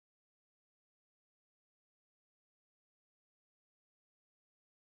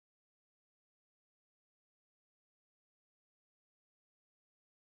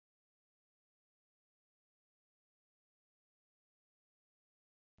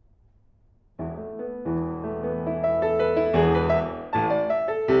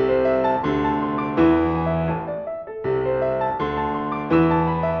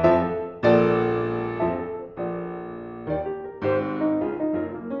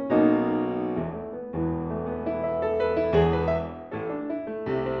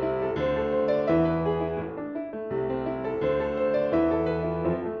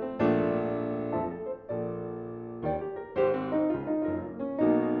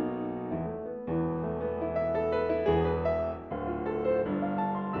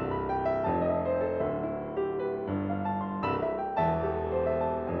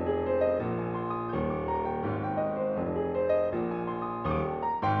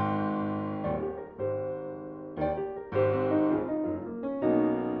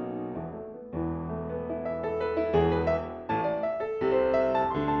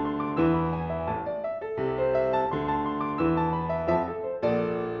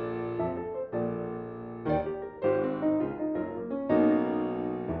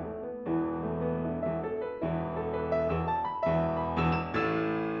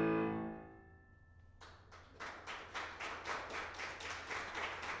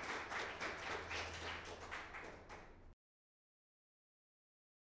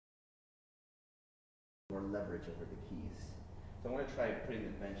more leverage over the keys. So I'm going to try putting the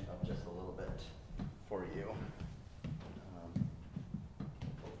bench up just a little bit for you. Go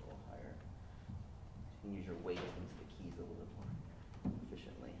a little higher. You can use your weight into the keys a little bit more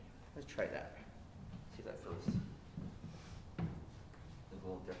efficiently. Let's try that. See if that feels a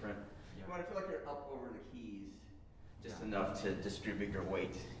little different. Yeah. You want to feel like you're up over the keys just enough to distribute your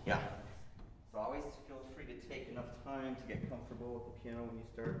weight. Yeah. So always feel free to take enough time to get comfortable with the piano when you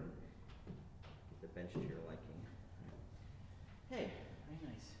start and get the bench to your liking. Hey, very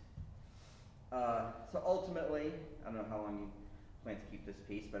nice. So ultimately, I don't know how long you plan to keep this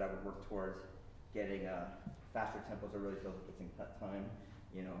piece, but I would work towards getting faster tempos. I really feel like it's in cut time,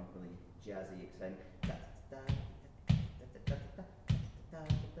 you know, really jazzy, exciting.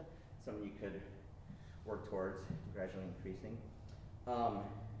 Something you could work towards, gradually increasing.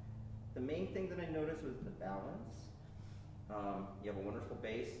 The main thing that I noticed was the balance. You have a wonderful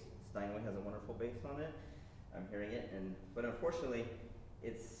bass. Steinway has a wonderful bass on it. I'm hearing it, but unfortunately,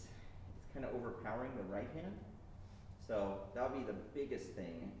 it's kind of overpowering the right hand. So that'll be the biggest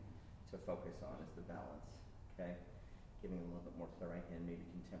thing to focus on is the balance. Okay, giving a little bit more to the right hand, maybe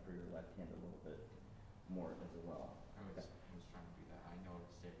contemporary your left hand a little bit more as well. I was trying to do that. I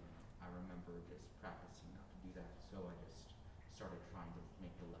noticed it. I remember just practicing not to do that, so I just started trying to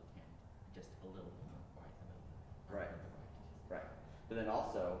make the left hand just a little bit more quiet than the right. Right. But then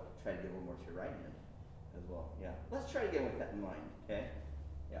also try to give a little more to your right hand as well. Yeah. Let's try again with that in mind. Okay.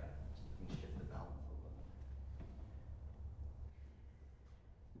 Yeah. You can shift the balance a little bit.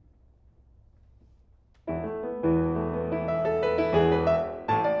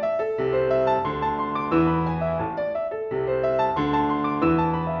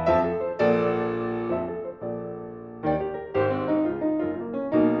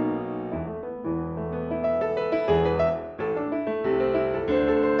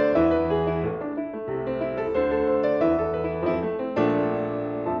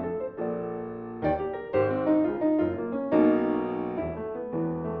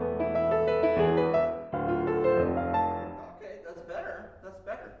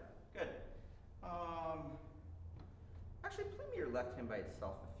 Actually, play me your left hand by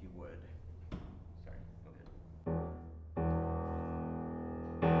itself if you would. Sorry, go ahead. Do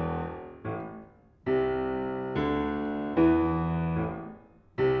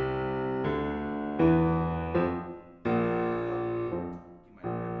you mind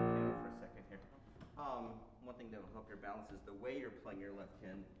if I have the piano for a second here? One thing that will help your balance is the way you're playing your left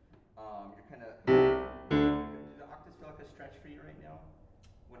hand. You're kind of. Do the octaves feel like a stretch for you right now?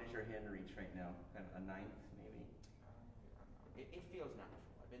 What is your hand reach right now? Kind of a ninth, maybe? It feels natural.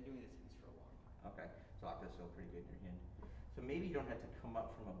 I've been doing this piece for a long time. Okay, so octaves feel pretty good in your hand. So maybe you don't have to come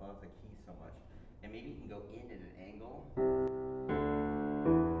up from above the key so much, and maybe you can go in at an angle.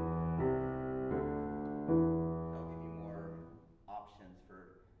 That'll give you more options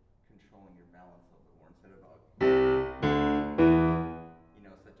for controlling your balance a little bit more instead of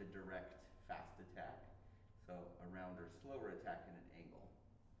such a direct, fast attack. So a rounder, slower attack in an angle,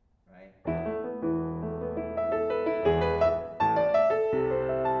 right?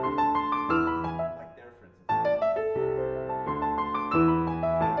 Like there, for instance.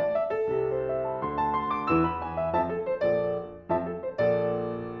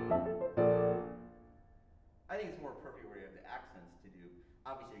 I think it's more appropriate where you have the accents to do.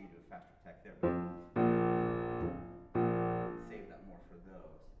 Obviously, you can do a faster attack there, but save that more for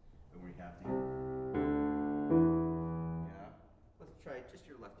those. But where you have to. Yeah. Let's try just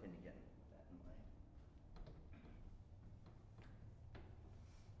your left hand again. With that in mind.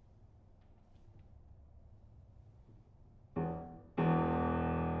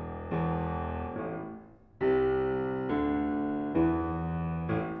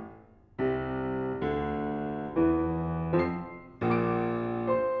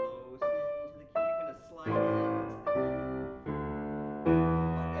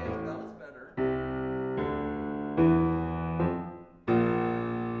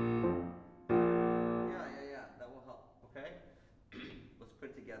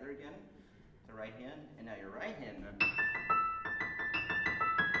 Again, the right hand, and now your right hand.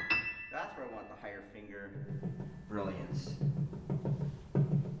 That's where I want the higher finger brilliance.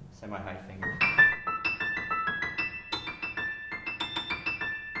 Semi-high finger.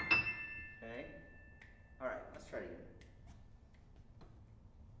 Okay. All right, let's try it again.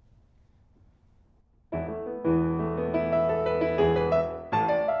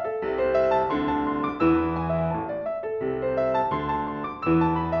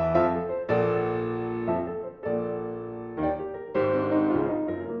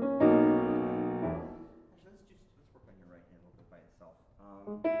 Let's work on your right hand a little bit by itself.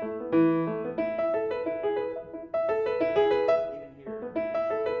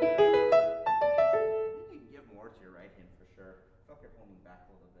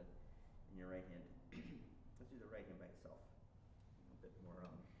 of it in your right hand. Let's do the right hand by itself. A bit more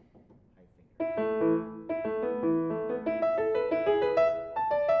high fingers.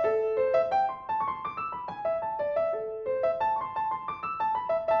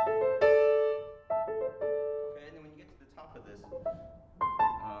 Okay, and then when you get to the top of this, I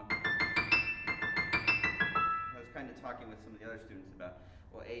was kind of talking with some of the other students about,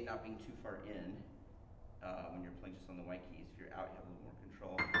 well, A, not being too far in when you're playing just on the white keys. If you're out, you have a little more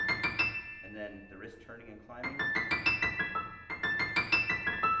control. And then the wrist turning and climbing.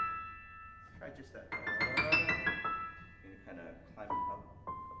 Try just that. You're going to kind of climb up to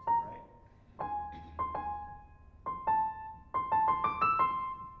the right. You keep the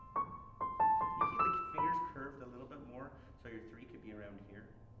fingers curved a little bit more, so your 3 could be around here.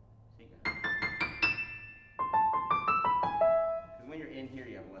 See? Because when you're in here,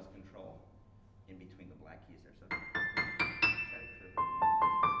 you have less control in between the black keys there. So try to curve it.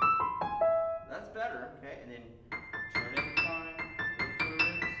 That's better, okay? And then turn and climb, little to the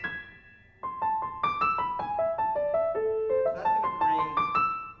wrist. So that's going to bring,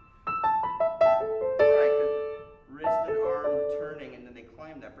 right, because wrist and arm turning, and then they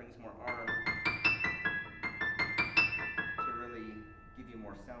climb, that brings more arm to really give you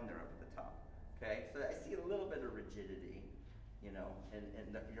more sound there up at the top, okay? So I see a little bit of rigidity, you know, in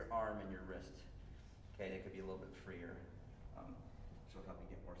your arm and your wrist. Okay, they could be a little bit freer, which will help you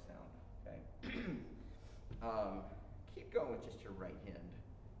get more sound, okay? Keep going with just your right hand.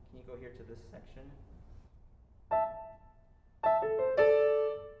 Can you go here to this section?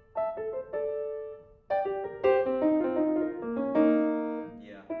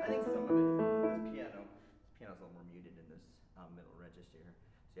 Yeah, I think some of it is this piano. This piano's a little more muted in this middle register here,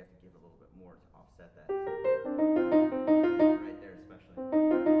 so you have to give a little bit more to offset that. Right there especially.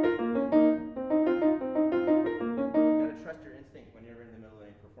 Trust your instinct when you're in the middle of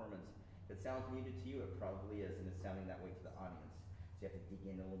a performance. If it sounds muted to you, it probably is, and it's sounding that way to the audience. So you have to dig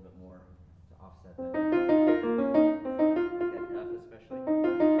in a little bit more to offset that. That F especially.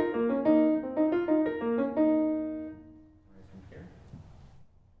 Right from here.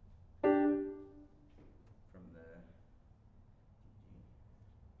 From the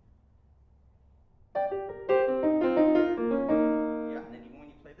yeah, and then even when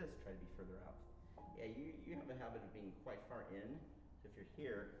you play this, try to be further out. Yeah, you have a habit of being quite far in. So if you're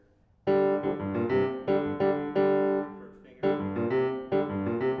here, first finger.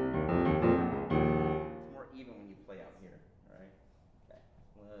 It's more even when you play out here. All right. Okay.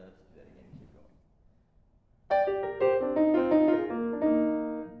 Let's do that again. Keep going.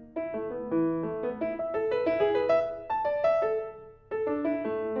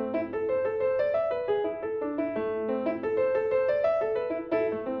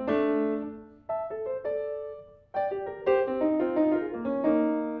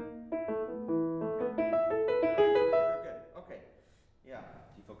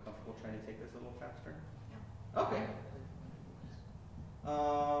 Trying to take this a little faster? Yeah. Okay.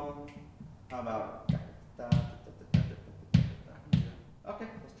 How about okay,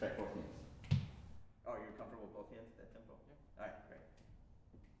 let's try both hands. Oh, you're comfortable with both hands at that tempo? Yeah. All right, great.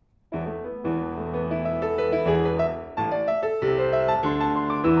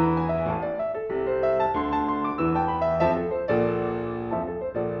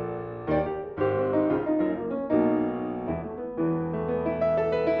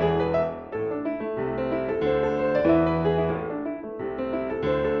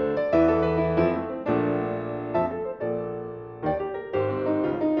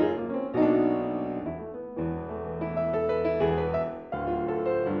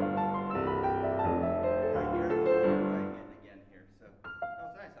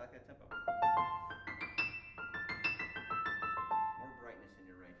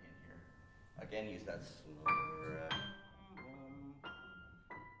 Again, use that slower.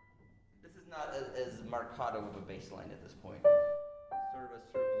 This is not as marcato of a bass line at this point. Sort of a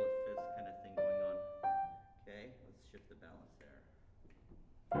circle of fifths kind of thing going on. Okay, let's shift the balance there.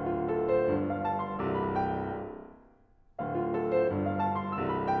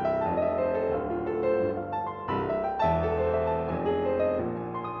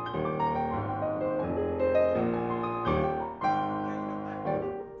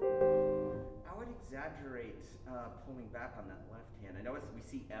 Pulling back on that left hand. I know we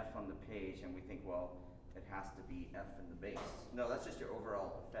see F on the page and we think, well, it has to be F in the bass. No, that's just your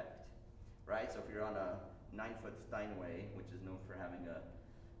overall effect, right? So if you're on a 9-foot Steinway, which is known for having a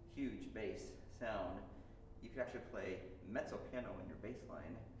huge bass sound, you could actually play mezzo piano in your bass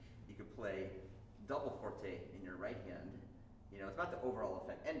line. You could play double forte in your right hand. You know, it's about the overall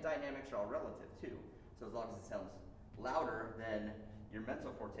effect. And dynamics are all relative too. So as long as it sounds louder than your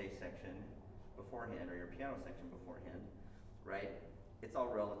mezzo forte section beforehand or your piano section beforehand, right? It's all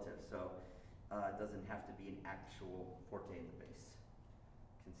relative, so it doesn't have to be an actual forte in the bass,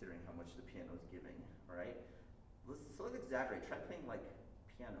 considering how much the piano is giving, right? So let's exaggerate. Try playing like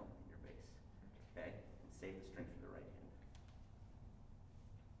piano in your bass, okay? And save the string for the right hand.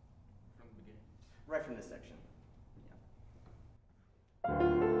 From the beginning? Right from this section. Yeah.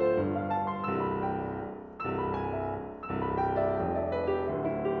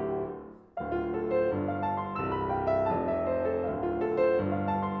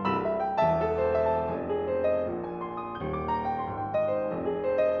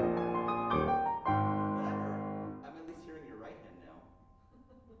 I'm at least hearing your right hand now.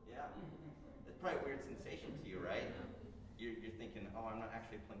 Yeah. It's probably a weird sensation to you, right? You're thinking, oh, I'm not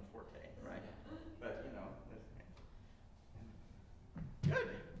actually playing forte, right? But, you know. Good,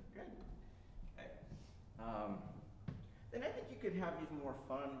 good. Okay. Then I think you could have even more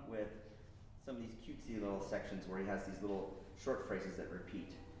fun with some of these cutesy little sections where he has these little short phrases that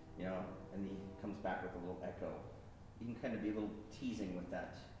repeat, you know, and he comes back with a little echo. You can kind of be a little teasing with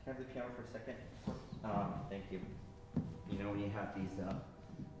that. Can I have the piano for a second? Thank you. You know, when you have these,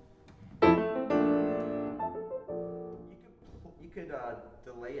 you could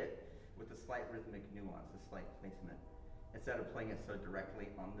delay it with a slight rhythmic nuance, a slight placement, instead of playing it so directly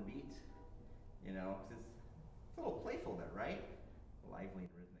on the beat. You know, 'cause it's a little playful there, right? Lively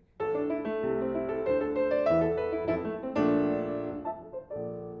and rhythmic.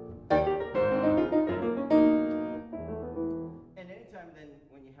 And anytime then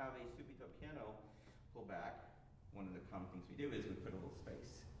when you have a subito piano pull back, one of the common things we do is we put a little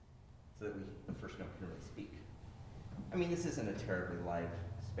space so that the first note can really speak. I mean, this isn't a terribly live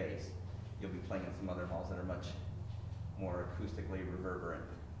space. You'll be playing in some other halls that are much more acoustically reverberant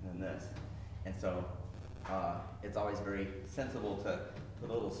than this. And so it's always very sensible to put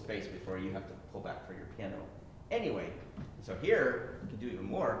a little space before you have to pull back for your piano. Anyway, so here you can do even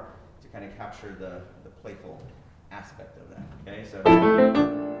more to kind of capture the playful aspect of that. Okay, so.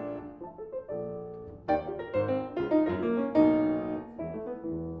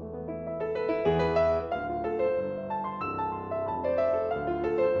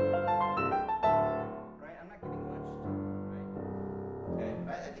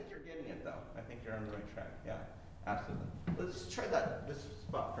 Absolutely. Let's just try this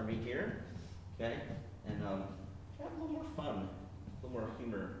spot for me here, okay? And have a little more fun, a little more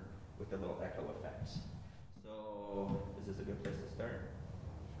humor with the little echo effects. So, is this a good place to start?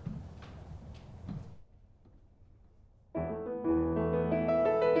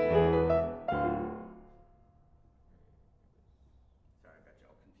 Sorry, I got you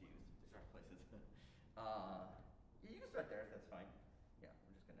all confused. Different places. You can start there if that's fine. Yeah,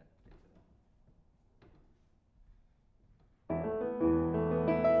 we're just gonna get to that.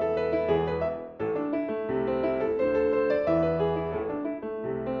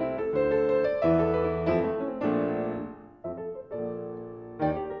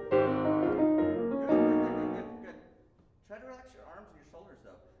 Try to relax your arms and your shoulders,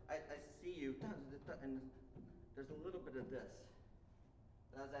 though. I see you, and there's a little bit of this.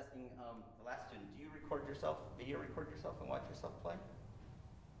 I was asking the last student, do you record yourself, video record yourself and watch yourself play?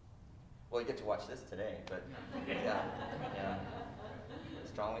 Well, you get to watch this today, but yeah.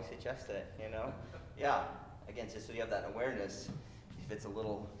 Strongly suggest it, you know? Yeah, again, just so you have that awareness, if it's a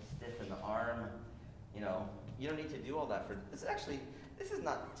little stiff in the arm, you know, you don't need to do all that for, this is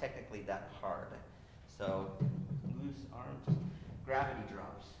not technically that hard. So, loose arm, just gravity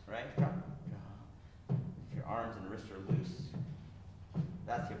drops, right? Drop. If your arms and wrists are loose,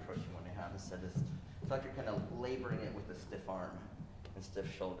 that's the approach you want to have instead of, it's like you're kind of laboring it with a stiff arm and stiff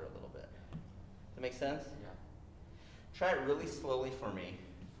shoulder a little bit. Does that make sense? Yeah. Try it really slowly for me.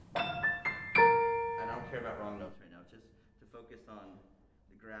 I don't care about wrong notes right now, just to focus on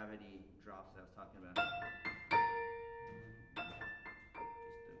the gravity drops that I was talking about.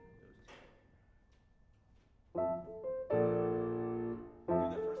 Do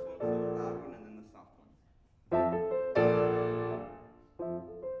the first one, so the loud one, and then the soft one.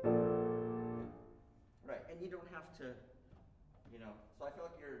 Right, and you don't have to, you know, so I feel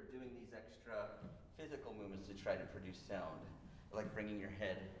like you're doing these extra physical movements to try to produce sound, like bringing your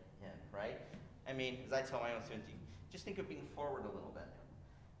head in, right? I mean, as I tell my own students, just think of being forward a little bit.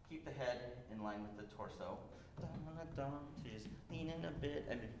 Keep the head in line with the torso. So just lean in a bit.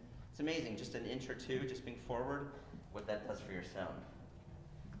 I mean, it's amazing, just an inch or two, just being forward, what that does for your sound.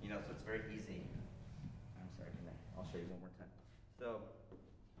 You know, so it's very easy. I'm sorry, I'll show you one more time. So,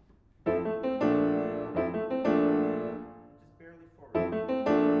 just barely forward.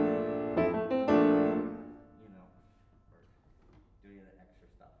 You know, or doing it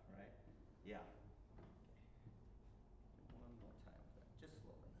Yeah. One more time with that, just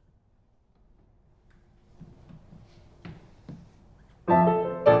slowly.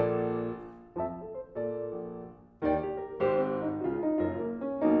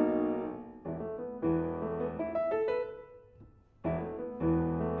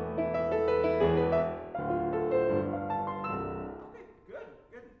 Okay, good,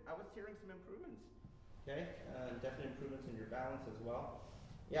 good. I was hearing some improvements. Okay, definite improvements in your balance as well.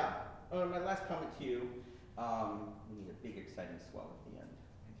 Yeah. Oh, and my last comment to you, we need a big exciting swell at the end.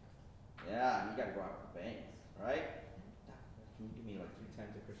 Yeah, and you gotta go out with the bangs, all right? Can you give me like 3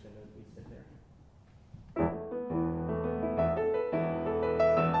 times the crescendo as we sit there?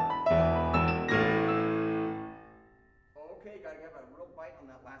 Okay, gotta have a real bite on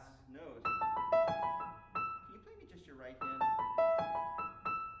that last nose. Can you play me just your right hand?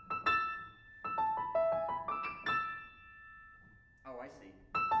 Oh, I see.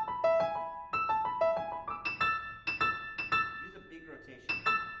 Use a big rotation.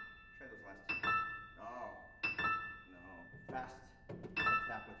 Try those last 2. Oh, no. Fast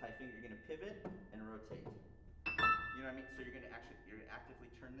tap with high finger. You're gonna pivot and rotate. You know what I mean? So you're gonna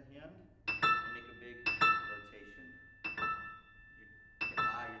actively turn the hand and make a big rotation. You're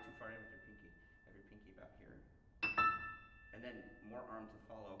too far in with your pinky. Have your pinky back here. And then more arm to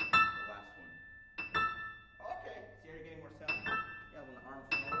follow the last one. Okay, see how you're getting more sound? Yeah, when the arm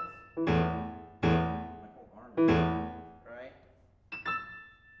follows, my whole arm is, right?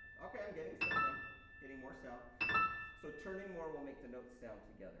 Okay, I'm getting something, getting more sound. So turning more will make the notes sound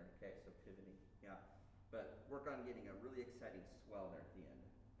together, okay, so pivoting, yeah. But work on getting a really exciting swell there at the end.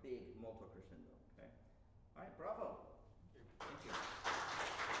 Big molto crescendo, okay? All right, bravo.